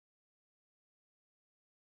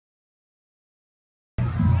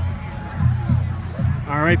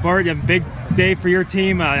All right, Bart, you have a big day for your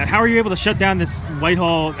team. How are you able to shut down this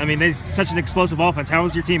Whitehall? I mean, there's such an explosive offense. How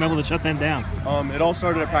was your team able to shut them down? It all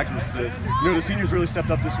started at practice. The seniors really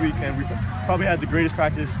stepped up this week, and we probably had the greatest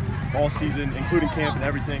practice all season, including camp and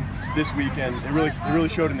everything this week, and it really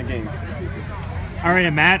showed in the game. All right,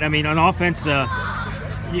 and Matt, I mean, on offense,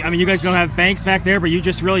 you guys don't have Banks back there, but you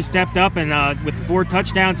just really stepped up, and with 4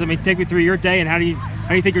 touchdowns. I mean, take me through your day, and how do you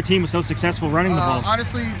think your team was so successful running the ball?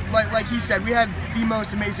 Honestly, like he said, we had the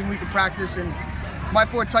most amazing week of practice, and my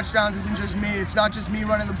 4 touchdowns isn't just me. It's not just me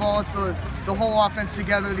running the ball. It's the whole offense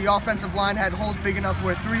together. The offensive line had holes big enough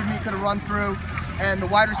where 3 of me could have run through, and the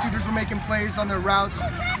wide receivers were making plays on their routes,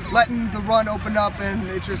 letting the run open up, and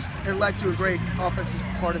it led to a great offensive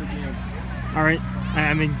part of the game. All right.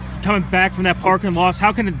 I mean, coming back from that Parkland loss,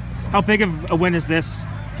 how big of a win is this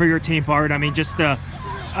for your team, Bart? I mean, just to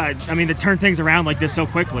turn things around like this so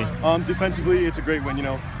quickly. Defensively, it's a great win.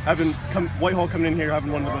 Whitehall coming in here,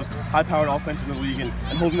 having one of the most high-powered offenses in the league, and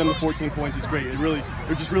holding them to 14 points, it's great.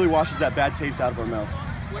 It just really washes that bad taste out of our mouth.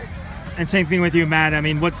 And same thing with you, Matt. I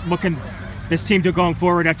mean, what can this team do going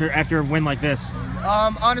forward after a win like this?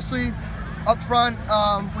 Honestly, up front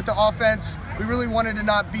with the offense, we really wanted to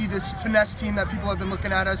not be this finesse team that people have been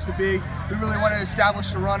looking at us to be. We really wanted to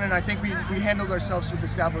establish the run, and I think we handled ourselves with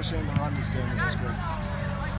establishing the run this game, which was good.